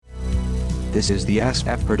This is the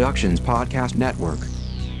SF Productions Podcast Network.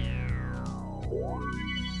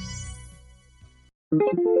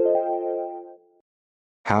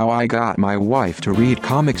 How I Got My Wife to Read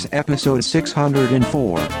Comics, episode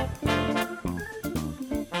 604.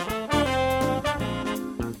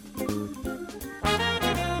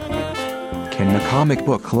 Can the comic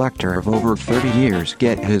book collector of over 30 years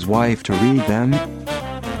get his wife to read them?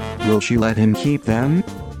 Will she let him keep them?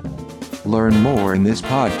 Learn more in this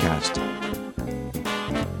podcast.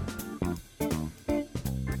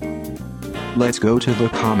 Let's go to the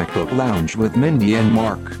comic book lounge with Mindy and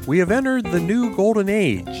Mark. We have entered the new golden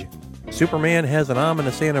age. Superman has an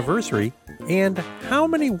ominous anniversary, and how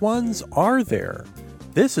many ones are there?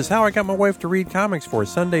 This is How I Got My Wife to Read Comics for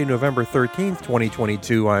Sunday, November 13th,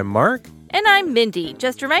 2022. I'm Mark. And I'm Mindy.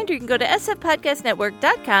 Just a reminder, you can go to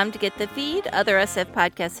sfpodcastnetwork.com to get the feed, other SF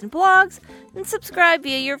podcasts and blogs, and subscribe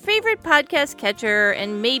via your favorite podcast catcher,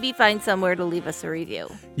 and maybe find somewhere to leave us a review.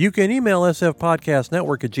 You can email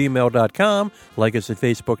sfpodcastnetwork@gmail.com, like us at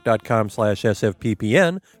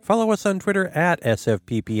facebook.com/sfppn, follow us on Twitter at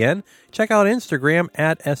sfppn, check out Instagram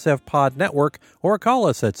at sfpodnetwork, or call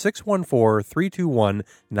us at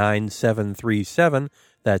 614-321-9737.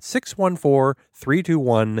 That's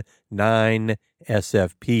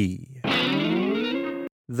 614-321-9SFP.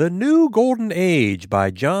 The New Golden Age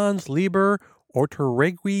by Johns Lieber,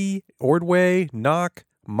 Orteregui, Ordway, Nock,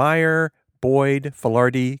 Meyer, Boyd,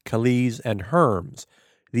 Filardi, Kalisz, and Herms.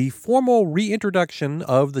 The formal reintroduction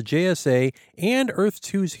of the JSA and Earth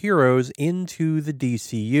 2's heroes into the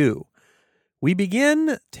DCU. We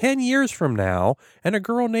begin 10 years from now, and a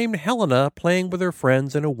girl named Helena playing with her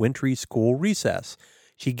friends in a wintry school recess.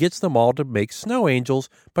 She gets them all to make snow angels,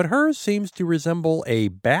 but hers seems to resemble a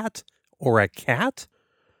bat or a cat.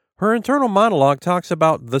 Her internal monologue talks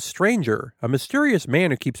about the stranger, a mysterious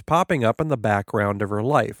man who keeps popping up in the background of her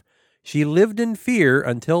life. She lived in fear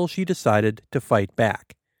until she decided to fight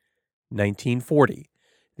back. 1940.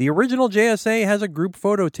 The original JSA has a group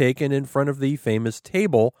photo taken in front of the famous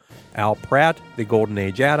table. Al Pratt, the Golden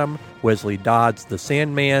Age Atom, Wesley Dodds, the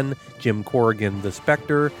Sandman, Jim Corrigan, the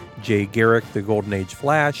Spectre, Jay Garrick, the Golden Age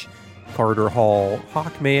Flash, Carter Hall,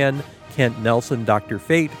 Hawkman, Kent Nelson, Dr.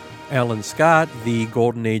 Fate, Alan Scott, the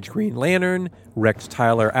Golden Age Green Lantern, Rex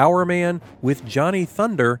Tyler, Hourman, with Johnny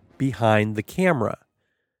Thunder behind the camera.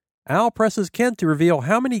 Al presses Kent to reveal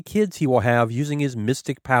how many kids he will have using his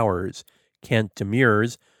mystic powers. Kent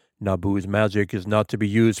demurs, "Naboo's magic is not to be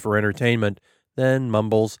used for entertainment," then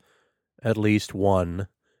mumbles, "At least one."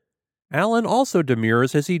 Alan also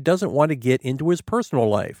demurs as he doesn't want to get into his personal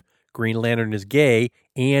life. Green Lantern is gay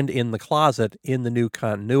and in the closet in the new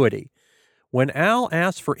continuity. When Al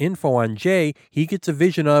asks for info on Jay, he gets a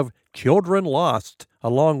vision of children lost,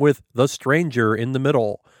 along with the stranger in the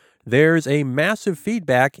middle. There's a massive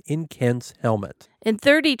feedback in Kent's helmet. In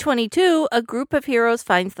 3022, a group of heroes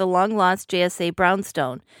finds the long-lost JSA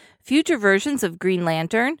Brownstone. Future versions of Green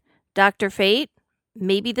Lantern, Dr. Fate,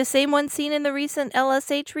 maybe the same one seen in the recent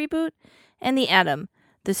LSH reboot, and the Atom.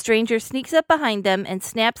 The stranger sneaks up behind them and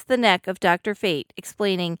snaps the neck of Dr. Fate,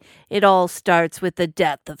 explaining, "It all starts with the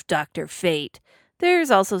death of Dr. Fate."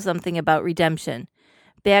 There's also something about redemption.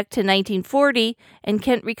 Back to 1940, and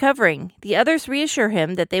Kent recovering. The others reassure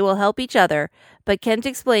him that they will help each other, but Kent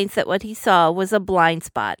explains that what he saw was a blind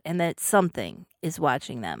spot and that something is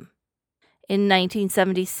watching them. In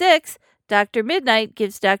 1976, Dr. Midnight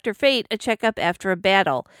gives Dr. Fate a checkup after a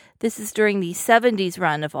battle. This is during the 70s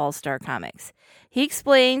run of All-Star Comics. He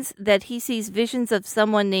explains that he sees visions of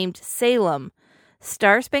someone named Salem.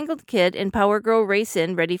 Star-Spangled Kid and Power Girl race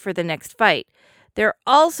in, ready for the next fight. They're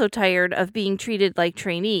also tired of being treated like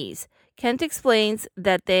trainees. Kent explains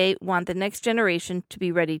that they want the next generation to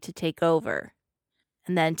be ready to take over.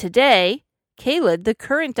 And then today, Kaled, the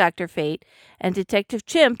current Dr. Fate, and Detective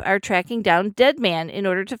Chimp are tracking down Deadman in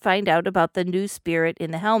order to find out about the new spirit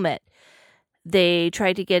in the helmet. They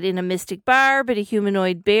try to get in a mystic bar, but a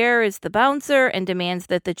humanoid bear is the bouncer and demands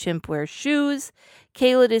that the chimp wear shoes.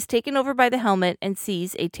 Kaled is taken over by the helmet and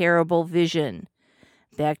sees a terrible vision.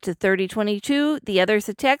 Back to 3022, the others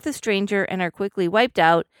attack the stranger and are quickly wiped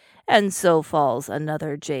out, and so falls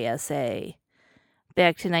another JSA.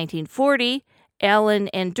 Back to 1940, Alan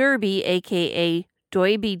and Derby, a.k.a.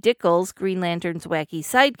 Doiby Dickles, Green Lantern's wacky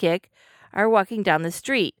sidekick, are walking down the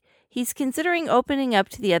street. He's considering opening up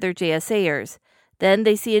to the other JSAers. Then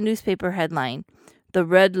they see a newspaper headline, "The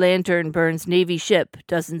Red Lantern burns Navy ship,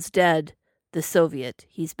 dozens dead. The Soviet,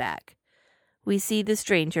 he's back." We see the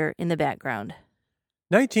stranger in the background.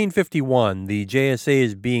 1951, the JSA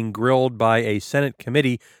is being grilled by a Senate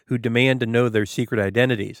committee who demand to know their secret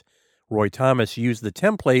identities. Roy Thomas used the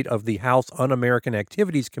template of the House Un-American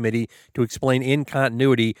Activities Committee to explain in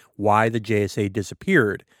continuity why the JSA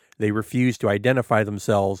disappeared. They refused to identify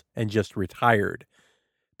themselves and just retired.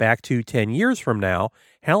 Back to 10 years from now,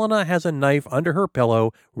 Helena has a knife under her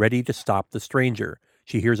pillow ready to stop the stranger.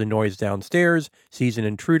 She hears a noise downstairs, sees an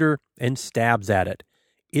intruder, and stabs at it.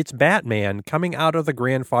 It's Batman coming out of the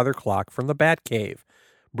grandfather clock from the Batcave.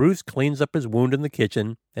 Bruce cleans up his wound in the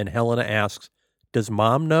kitchen, and Helena asks, "Does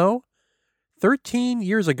Mom know?" 13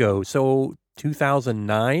 years ago, so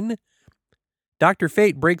 2009? Dr.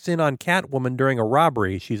 Fate breaks in on Catwoman during a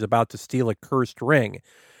robbery. She's about to steal a cursed ring.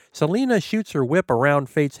 Selina shoots her whip around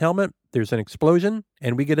Fate's helmet. There's an explosion,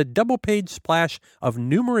 and we get a double-page splash of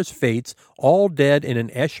numerous Fates, all dead in an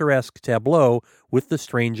Escher-esque tableau with the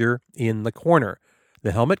stranger in the corner.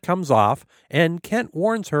 The helmet comes off, and Kent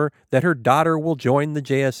warns her that her daughter will join the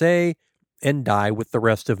JSA and die with the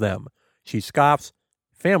rest of them. She scoffs,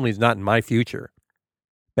 "Family's not in my future."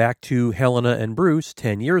 Back to Helena and Bruce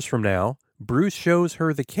 10 years from now. Bruce shows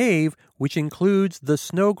her the cave, which includes the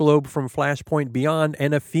snow globe from Flashpoint Beyond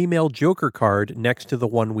and a female Joker card next to the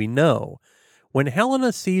one we know. When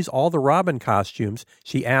Helena sees all the Robin costumes,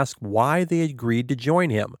 she asks why they agreed to join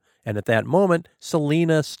him, and at that moment,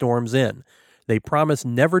 Selina storms in. They promise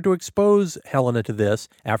never to expose Helena to this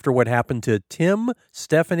after what happened to Tim,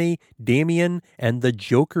 Stephanie, Damian, and the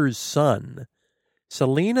Joker's son.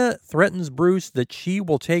 Selina threatens Bruce that she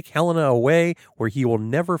will take Helena away where he will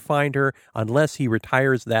never find her unless he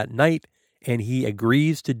retires that night, and he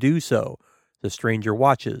agrees to do so. The stranger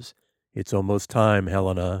watches. "It's almost time,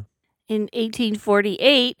 Helena." In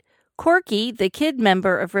 1848, Corky, the kid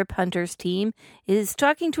member of Rip Hunter's team, is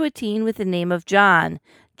talking to a teen with the name of John.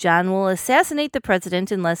 John will assassinate the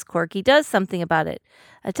president unless Corky does something about it.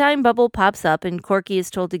 A time bubble pops up and Corky is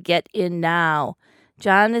told to get in now.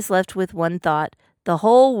 John is left with one thought: the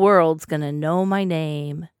whole world's gonna know my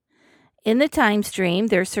name. In the time stream,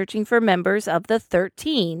 they're searching for members of the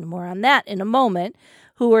 13, more on that in a moment,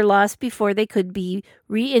 who were lost before they could be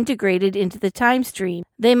reintegrated into the time stream.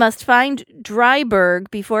 They must find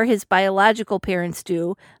Dryburgh before his biological parents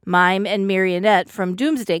do, Mime and Marionette from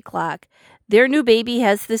Doomsday Clock. Their new baby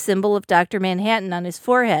has the symbol of Dr. Manhattan on his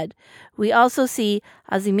forehead. We also see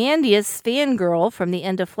Ozymandias fangirl from the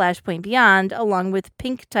end of Flashpoint Beyond, along with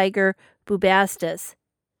Pink Tiger Bubastis.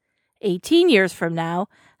 18 years from now,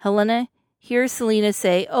 Helena hears Selina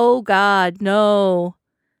say, "Oh God, no."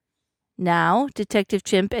 Now, Detective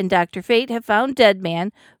Chimp and Dr. Fate have found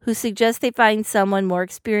Deadman, who suggests they find someone more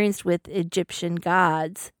experienced with Egyptian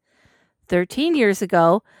gods. 13 years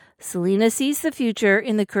ago, Selina sees the future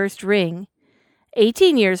in the cursed ring.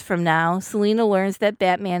 18 years from now, Selina learns that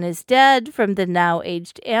Batman is dead from the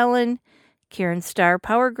now-aged Alan, Karen Starr,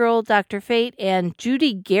 Power Girl, Dr. Fate, and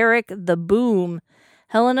Judy Garrick, the Boom.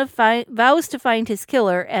 Helena vows to find his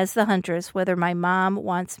killer as the Huntress, whether my mom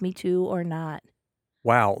wants me to or not.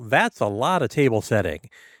 Wow, that's a lot of table setting.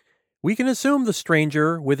 We can assume the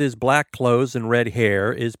stranger, with his black clothes and red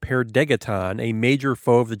hair, is Perdegaton, a major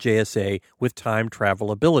foe of the JSA with time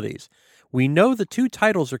travel abilities. We know the two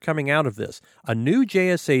titles are coming out of this, a new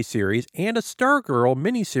JSA series and a Stargirl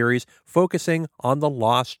miniseries focusing on the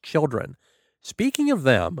lost children. Speaking of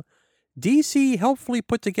them, DC helpfully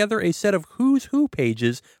put together a set of Who's Who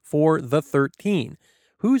pages for The 13.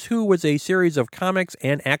 Who's Who was a series of comics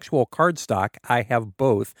and actual cardstock, I have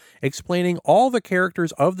both, explaining all the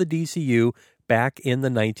characters of the DCU back in the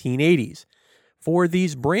 1980s. For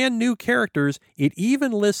these brand new characters, it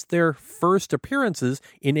even lists their first appearances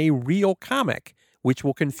in a real comic, which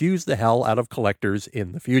will confuse the hell out of collectors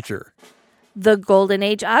in the future. The Golden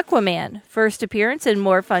Age Aquaman, first appearance in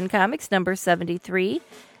More Fun Comics number 73.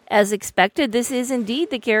 As expected, this is indeed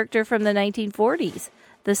the character from the 1940s,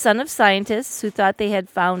 the son of scientists who thought they had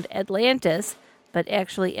found Atlantis, but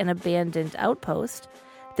actually an abandoned outpost.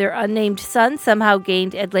 Their unnamed son somehow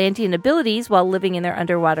gained Atlantean abilities while living in their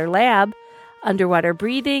underwater lab. Underwater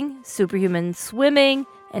breathing, superhuman swimming,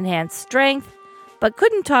 enhanced strength, but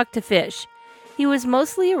couldn't talk to fish. He was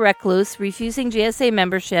mostly a recluse, refusing JSA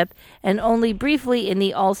membership, and only briefly in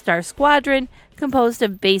the All-Star Squadron, composed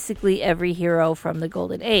of basically every hero from the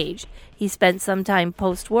Golden Age. He spent some time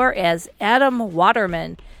post-war as Adam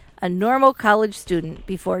Waterman, a normal college student,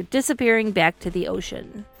 before disappearing back to the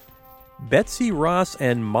ocean. Betsy Ross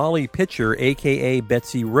and Molly Pitcher, a.k.a.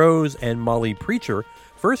 Betsy Rose and Molly Preacher,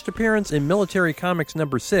 first appearance in Military Comics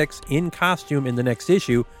number 6, in costume in the next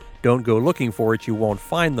issue. Don't go looking for it, you won't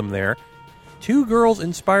find them there. Two girls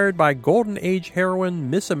inspired by Golden Age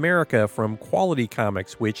heroine Miss America from Quality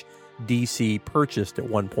Comics, which DC purchased at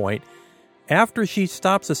one point, after she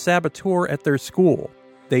stops a saboteur at their school.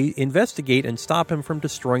 They investigate and stop him from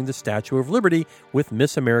destroying the Statue of Liberty with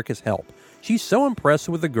Miss America's help. She's so impressed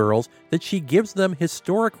with the girls that she gives them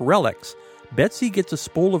historic relics. Betsy gets a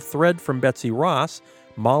spool of thread from Betsy Ross,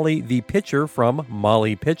 Molly the Pitcher from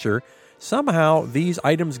Molly Pitcher. Somehow, these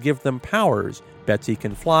items give them powers. Betsy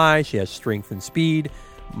can fly, she has strength and speed.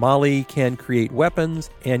 Molly can create weapons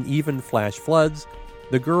and even flash floods.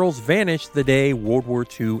 The girls vanished the day World War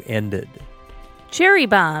II ended. Cherry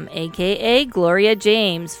Bomb, a.k.a. Gloria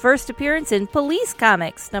James, first appearance in Police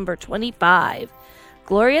Comics, number 25.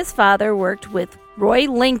 Gloria's father worked with Roy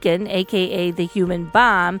Lincoln, a.k.a. the Human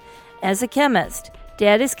Bomb, as a chemist.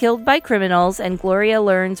 Dad is killed by criminals, and Gloria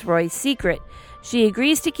learns Roy's secret. She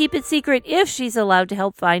agrees to keep it secret if she's allowed to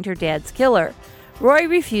help find her dad's killer. Roy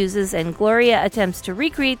refuses, and Gloria attempts to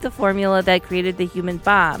recreate the formula that created the Human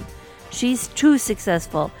Bomb. She's too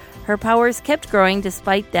successful. Her powers kept growing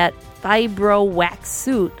despite that fibro wax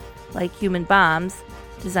suit, like Human Bomb's,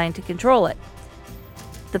 designed to control it.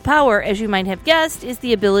 The power, as you might have guessed, is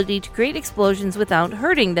the ability to create explosions without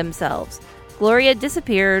hurting themselves. Gloria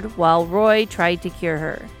disappeared while Roy tried to cure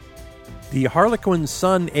her. The Harlequin's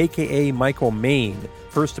son, a.k.a. Michael Maine,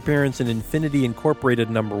 first appearance in Infinity Incorporated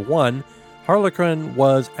number 1. Harlequin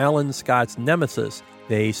was Alan Scott's nemesis.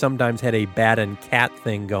 They sometimes had a bat and cat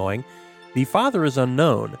thing going. The father is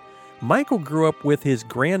unknown. Michael grew up with his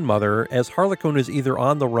grandmother as Harlequin is either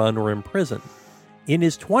on the run or in prison. In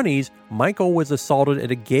his 20s, Michael was assaulted at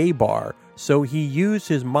a gay bar, so he used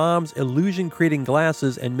his mom's illusion-creating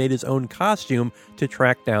glasses and made his own costume to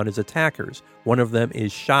track down his attackers. One of them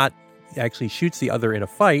is shot, actually shoots the other in a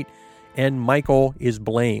fight, and Michael is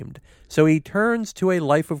blamed. So he turns to a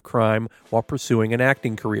life of crime while pursuing an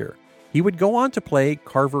acting career. He would go on to play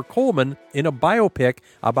Carver Coleman in a biopic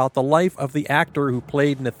about the life of the actor who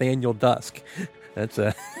played Nathaniel Dusk. That's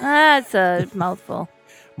a mouthful.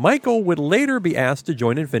 Michael would later be asked to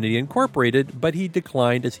join Infinity Incorporated, but he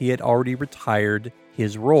declined as he had already retired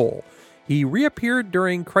his role. He reappeared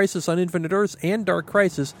during Crisis on Infinite Earths and Dark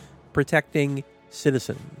Crisis, protecting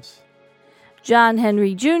citizens. John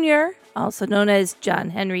Henry Jr., also known as John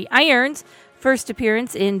Henry Irons, first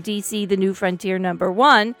appearance in DC The New Frontier number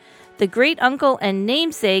 1, the great-uncle and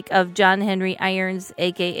namesake of John Henry Irons,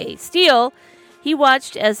 a.k.a. Steel. He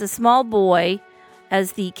watched as a small boy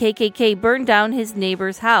as the KKK burned down his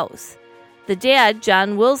neighbor's house. The dad,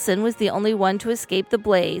 John Wilson, was the only one to escape the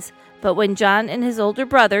blaze, but when John and his older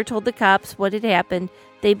brother told the cops what had happened,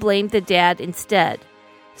 they blamed the dad instead.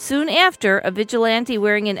 Soon after, a vigilante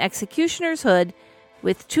wearing an executioner's hood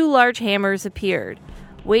with 2 large hammers appeared,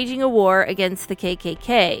 waging a war against the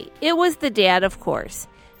KKK. It was the dad, of course.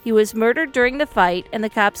 He was murdered during the fight, and the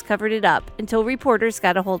cops covered it up until reporters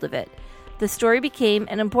got a hold of it. The story became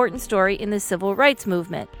an important story in the civil rights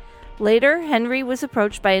movement. Later, Henry was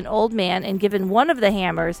approached by an old man and given one of the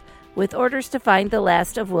hammers with orders to find the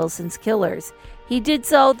last of Wilson's killers. He did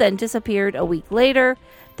so, then disappeared a week later.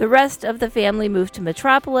 The rest of the family moved to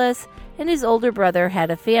Metropolis, and his older brother had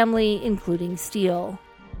a family, including Steel.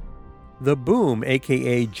 The Boom,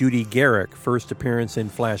 a.k.a. Judy Garrick, first appearance in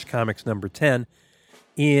Flash Comics number 10.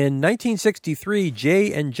 In 1963,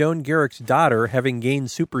 Jay and Joan Garrick's daughter, having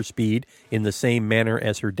gained super speed in the same manner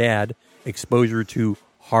as her dad, exposure to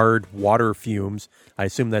hard water fumes, I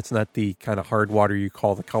assume that's not the kind of hard water you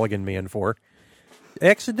call the Culligan Man for,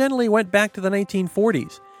 accidentally went back to the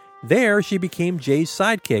 1940s. There, she became Jay's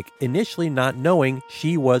sidekick, initially not knowing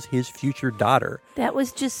she was his future daughter. That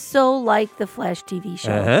was just so like the Flash TV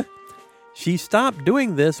show. Uh-huh. She stopped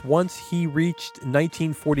doing this once he reached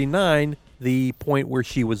 1949, the point where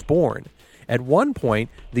she was born. At one point,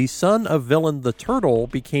 the son of Villain the Turtle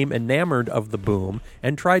became enamored of the Boom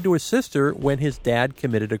and tried to assist her when his dad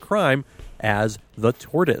committed a crime as the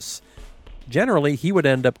Tortoise. Generally, he would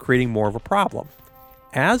end up creating more of a problem.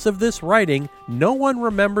 As of this writing, no one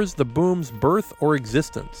remembers the Boom's birth or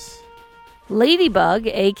existence. Ladybug,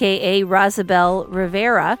 a.k.a. Rosabelle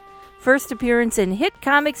Rivera, first appearance in Hit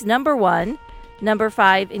Comics number 1, number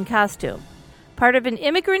 5 in costume. Part of an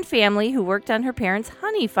immigrant family who worked on her parents'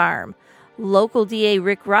 honey farm. Local DA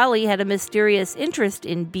Rick Raleigh had a mysterious interest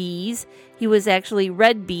in bees. He was actually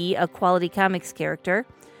Red Bee, a Quality Comics character.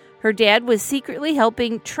 Her dad was secretly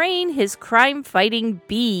helping train his crime-fighting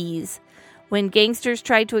bees. When gangsters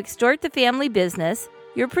tried to extort the family business,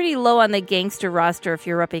 you're pretty low on the gangster roster if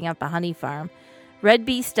you're repping up a honey farm, Red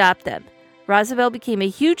Bee stopped them. Rosabelle became a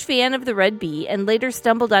huge fan of the Red Bee and later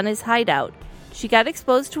stumbled on his hideout. She got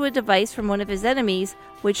exposed to a device from one of his enemies,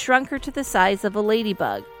 which shrunk her to the size of a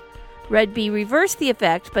ladybug. Red Bee reversed the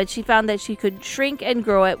effect, but she found that she could shrink and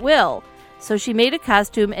grow at will, so she made a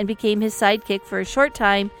costume and became his sidekick for a short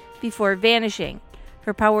time before vanishing.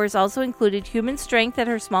 Her powers also included human strength at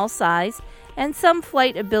her small size and some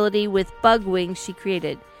flight ability with bug wings she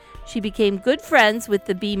created. She became good friends with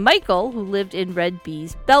the bee Michael, who lived in Red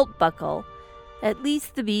Bee's belt buckle. At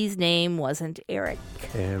least the bee's name wasn't Eric.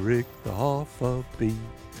 Eric the Hoffa Bee.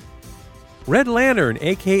 Red Lantern,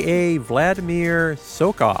 a.k.a. Vladimir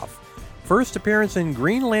Sokov. First appearance in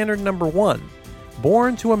Green Lantern #1.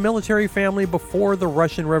 Born to a military family before the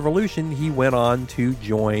Russian Revolution, he went on to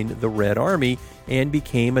join the Red Army and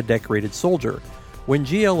became a decorated soldier. When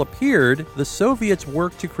GL appeared, the Soviets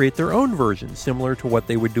worked to create their own version, similar to what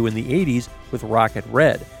they would do in the 80s with Rocket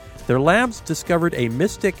Red. Their labs discovered a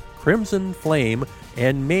mystic crimson flame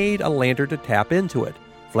and made a lantern to tap into it.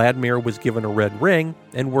 Vladimir was given a red ring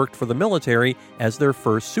and worked for the military as their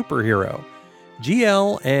first superhero.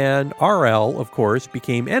 GL and RL, of course,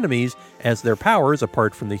 became enemies as their powers,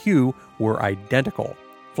 apart from the hue, were identical.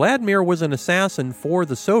 Vladimir was an assassin for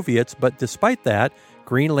the Soviets, but despite that,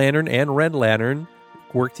 Green Lantern and Red Lantern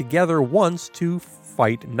worked together once to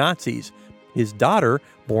fight Nazis. His daughter,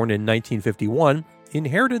 born in 1951,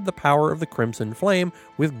 inherited the power of the Crimson Flame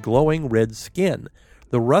with glowing red skin.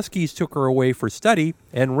 The Ruskies took her away for study,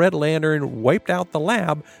 and Red Lantern wiped out the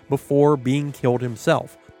lab before being killed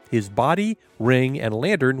himself. His body, ring, and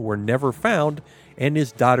lantern were never found, and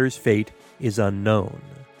his daughter's fate is unknown.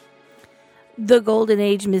 The Golden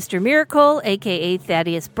Age Mr. Miracle, a.k.a.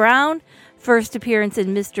 Thaddeus Brown. First appearance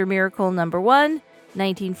in Mr. Miracle #1,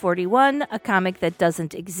 1941, a comic that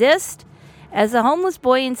doesn't exist. As a homeless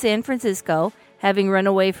boy in San Francisco, having run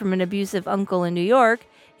away from an abusive uncle in New York,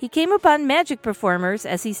 he came upon magic performers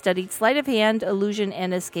as he studied sleight of hand, illusion,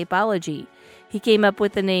 and escapology. He came up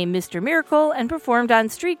with the name Mr. Miracle and performed on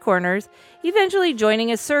street corners, eventually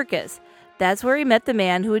joining a circus. That's where he met the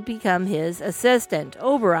man who would become his assistant,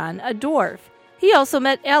 Oberon, a dwarf. He also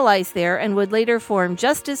met allies there and would later form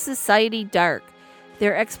Justice Society Dark.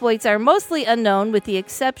 Their exploits are mostly unknown with the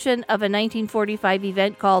exception of a 1945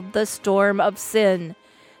 event called the Storm of Sin.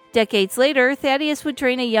 Decades later, Thaddeus would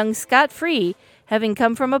train a young Scott Free, having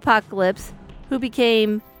come from Apocalypse, who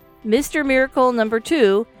became Mr. Miracle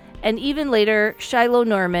 #2, and even later, Shiloh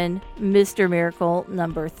Norman, Mr. Miracle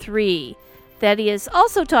 #3. Thaddeus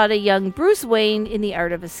also taught a young Bruce Wayne in the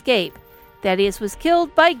art of escape. Thaddeus was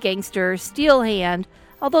killed by gangster Steel Hand,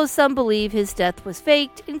 although some believe his death was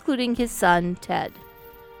faked, including his son, Ted.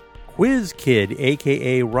 Quiz Kid,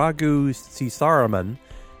 a.k.a. Raghu Sisaraman.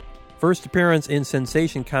 First appearance in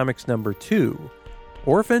Sensation Comics #2.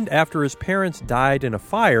 Orphaned after his parents died in a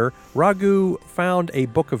fire, Raghu found a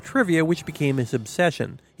book of trivia which became his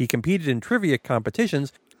obsession. He competed in trivia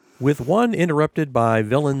competitions, with one interrupted by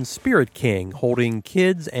villain Spirit King, holding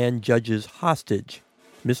kids and judges hostage.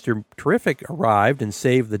 Mr. Terrific arrived and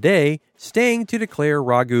saved the day, staying to declare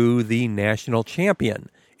Raghu the national champion.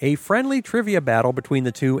 A friendly trivia battle between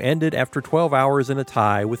the two ended after 12 hours in a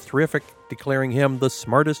tie, with Terrific declaring him the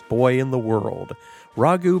smartest boy in the world.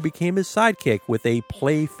 Raghu became his sidekick with a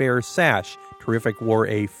Playfair sash. Terrific wore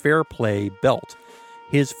a Fair Play belt.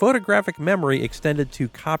 His photographic memory extended to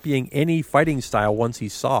copying any fighting style once he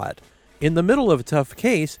saw it. In the middle of a tough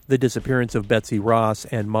case, the disappearance of Betsy Ross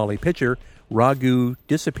and Molly Pitcher, Raghu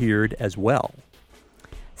disappeared as well.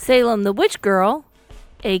 Salem the Witch Girl,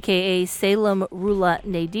 a.k.a. Salem Rula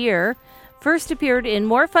Nadir, first appeared in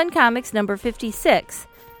More Fun Comics #56.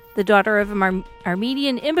 The daughter of an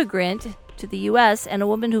Armenian immigrant to the U.S. and a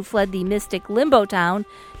woman who fled the mystic Limbo Town,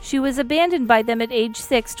 she was abandoned by them at age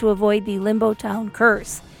 6 to avoid the Limbo Town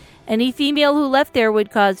curse. Any female who left there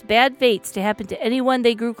would cause bad fates to happen to anyone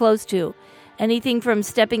they grew close to, anything from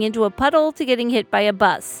stepping into a puddle to getting hit by a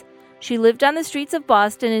bus. She lived on the streets of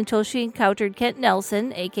Boston until she encountered Kent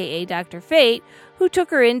Nelson, a.k.a. Dr. Fate, who took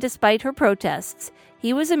her in despite her protests.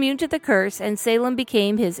 He was immune to the curse, and Salem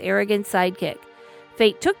became his arrogant sidekick.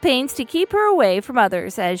 Fate took pains to keep her away from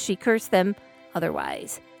others as she cursed them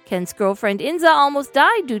otherwise. Kent's girlfriend Inza almost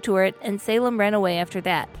died due to it, and Salem ran away after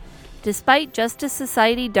that. Despite Justice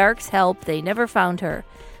Society Dark's help, they never found her.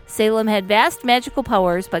 Salem had vast magical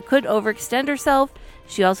powers but could overextend herself.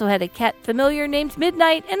 She also had a cat familiar named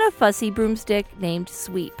Midnight and a fussy broomstick named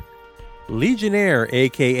Sweep. Legionnaire,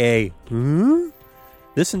 a.k.a.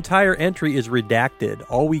 This entire entry is redacted.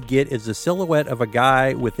 All we get is a silhouette of a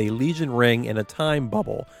guy with a Legion ring and a time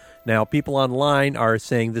bubble. Now, people online are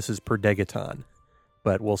saying this is Perdegaton,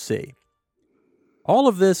 but we'll see. All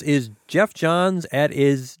of this is Jeff Johns at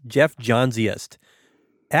his Jeff Johnsiest,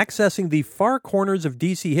 accessing the far corners of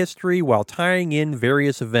DC history while tying in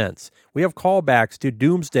various events. We have callbacks to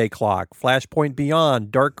Doomsday Clock, Flashpoint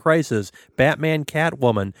Beyond, Dark Crisis, Batman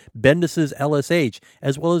Catwoman, Bendis' LSH,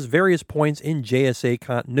 as well as various points in JSA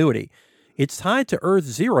continuity. It's tied to Earth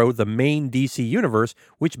Zero, the main DC universe,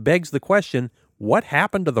 which begs the question, what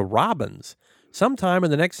happened to the Robins? Sometime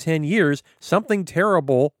in the next 10 years, something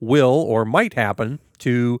terrible will or might happen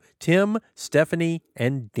to Tim, Stephanie,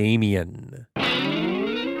 and Damian.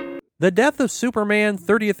 The Death of Superman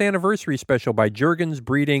 30th Anniversary Special by Jurgens,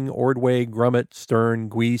 Breeding, Ordway, Grummett, Stern,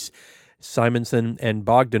 Guice, Simonson, and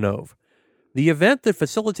Bogdanov. The event that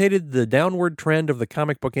facilitated the downward trend of the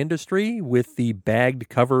comic book industry with the bagged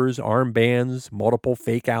covers, armbands, multiple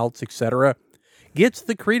fake-outs, etc., gets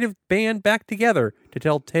the creative band back together to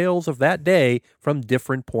tell tales of that day from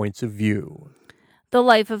different points of view. The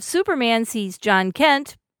Life of Superman sees John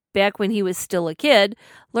Kent, back when he was still a kid,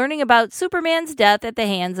 learning about Superman's death at the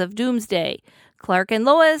hands of Doomsday. Clark and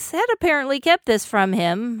Lois had apparently kept this from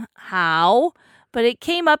him. How? But it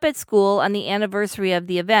came up at school on the anniversary of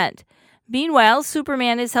the event. Meanwhile,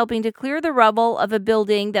 Superman is helping to clear the rubble of a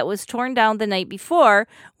building that was torn down the night before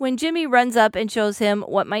when Jimmy runs up and shows him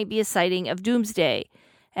what might be a sighting of Doomsday.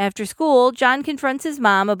 After school, John confronts his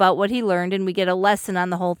mom about what he learned and we get a lesson on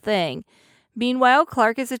the whole thing. Meanwhile,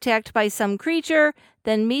 Clark is attacked by some creature,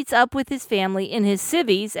 then meets up with his family in his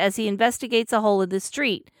civvies as he investigates a hole in the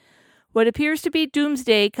street. What appears to be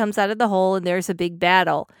Doomsday comes out of the hole and there's a big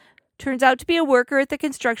battle. Turns out to be a worker at the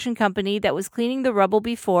construction company that was cleaning the rubble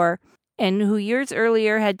before and who years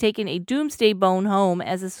earlier had taken a Doomsday bone home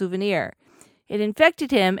as a souvenir. It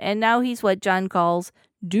infected him, and now he's what John calls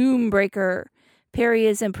Doombreaker. Perry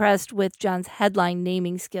is impressed with John's headline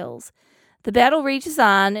naming skills. The battle rages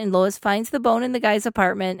on, and Lois finds the bone in the guy's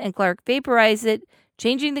apartment, and Clark vaporizes it,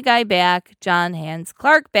 changing the guy back. John hands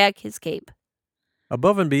Clark back his cape.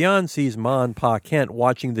 Above and Beyond sees Ma and Pa Kent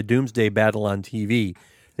watching the Doomsday battle on TV.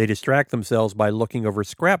 They distract themselves by looking over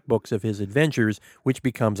scrapbooks of his adventures, which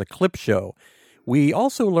becomes a clip show. We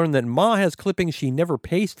also learn that Ma has clippings she never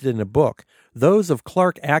pasted in a book, those of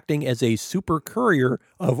Clark acting as a super courier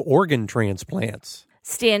of organ transplants.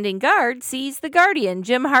 Standing guard sees the Guardian,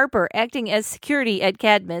 Jim Harper, acting as security at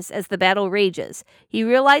Cadmus as the battle rages. He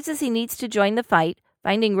realizes he needs to join the fight.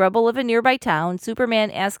 Finding rubble of a nearby town, Superman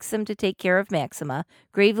asks him to take care of Maxima,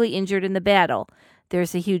 gravely injured in the battle.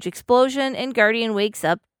 There's a huge explosion, and Guardian wakes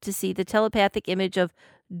up to see the telepathic image of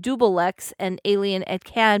Dubelex, an alien at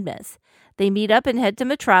Cadmus. They meet up and head to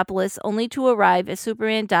Metropolis, only to arrive as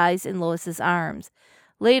Superman dies in Lois's arms.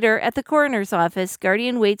 Later, at the coroner's office,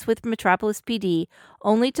 Guardian waits with Metropolis PD,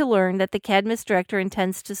 only to learn that the Cadmus director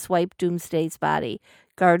intends to swipe Doomsday's body.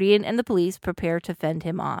 Guardian and the police prepare to fend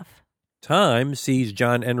him off. Time sees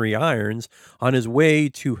John Henry Irons on his way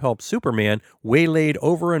to help Superman, waylaid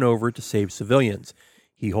over and over to save civilians.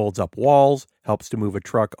 He holds up walls, helps to move a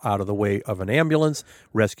truck out of the way of an ambulance,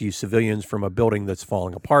 rescues civilians from a building that's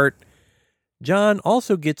falling apart. John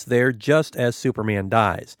also gets there just as Superman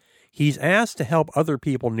dies. He's asked to help other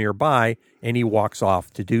people nearby, and he walks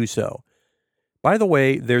off to do so. By the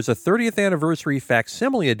way, there's a 30th anniversary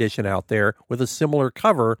facsimile edition out there with a similar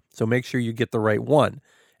cover, so make sure you get the right one.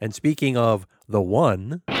 And speaking of the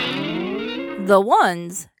one... The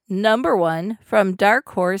Ones, number 1, from Dark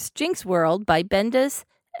Horse Jinx World by Bendis,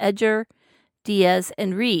 Edger, Diaz,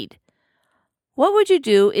 and Reed. What would you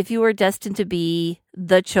do if you were destined to be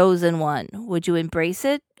the chosen one? Would you embrace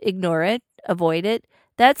it, ignore it, avoid it?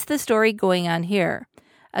 That's the story going on here.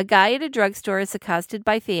 A guy at a drugstore is accosted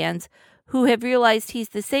by fans who have realized he's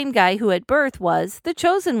the same guy who at birth was the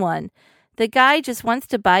chosen one. The guy just wants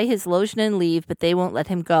to buy his lotion and leave, but they won't let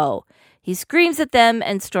him go. He screams at them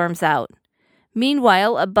and storms out.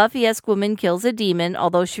 Meanwhile, a Buffy-esque woman kills a demon,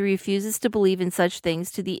 although she refuses to believe in such things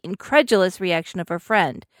to the incredulous reaction of her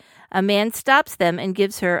friend. A man stops them and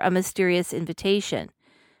gives her a mysterious invitation.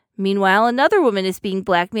 Meanwhile, another woman is being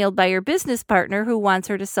blackmailed by her business partner who wants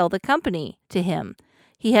her to sell the company to him.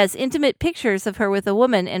 He has intimate pictures of her with a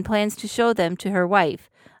woman and plans to show them to her wife.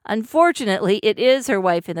 Unfortunately, it is her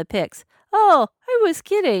wife in the pics. Oh, I was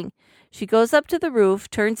kidding. She goes up to the roof,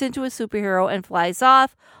 turns into a superhero, and flies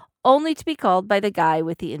off, only to be called by the guy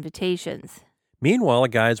with the invitations. Meanwhile, a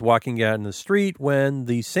guy's walking out in the street when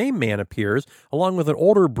the same man appears, along with an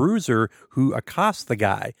older bruiser who accosts the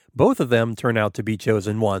guy. Both of them turn out to be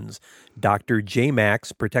chosen ones. Dr.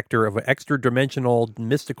 J-Max, protector of extra-dimensional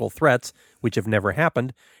mystical threats, which have never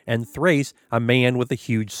happened, and Thrace, a man with a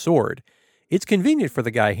huge sword. It's convenient for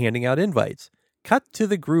the guy handing out invites. Cut to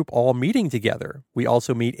the group all meeting together. We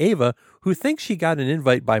also meet Ava, who thinks she got an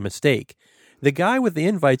invite by mistake. The guy with the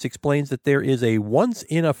invites explains that there is a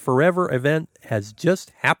once-in-a-forever event has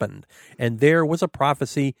just happened, and there was a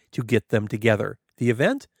prophecy to get them together. The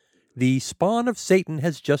event? The spawn of Satan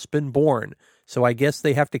has just been born, so I guess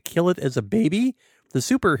they have to kill it as a baby? The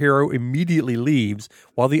superhero immediately leaves,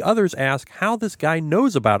 while the others ask how this guy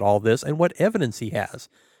knows about all this and what evidence he has.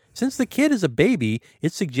 Since the kid is a baby,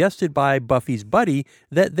 it's suggested by Buffy's buddy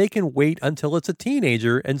that they can wait until it's a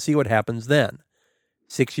teenager and see what happens then.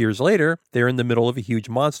 6 years later, they're in the middle of a huge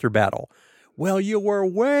monster battle. Well, you were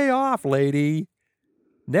way off, lady.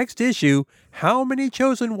 Next issue, how many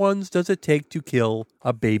chosen ones does it take to kill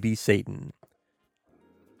a baby Satan?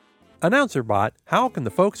 AnnouncerBot, how can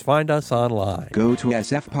the folks find us online? Go to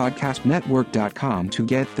sfpodcastnetwork.com to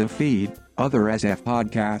get the feed, other SF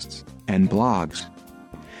podcasts, and blogs.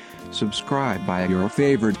 Subscribe via your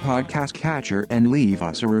favorite podcast catcher and leave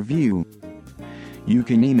us a review. You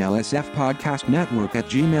can email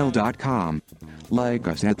sfpodcastnetwork@gmail.com. Like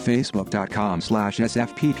us at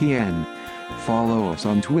facebook.com/sfppn. Follow us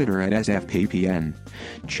on Twitter at sfppn.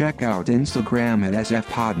 Check out Instagram at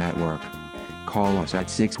sfpodnetwork. Call us at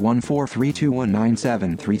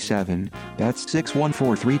 614-321-9737. That's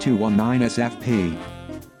 614-321-9SFP.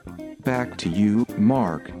 Back to you,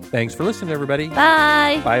 Mark. Thanks for listening, everybody.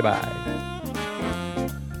 Bye. Bye-bye.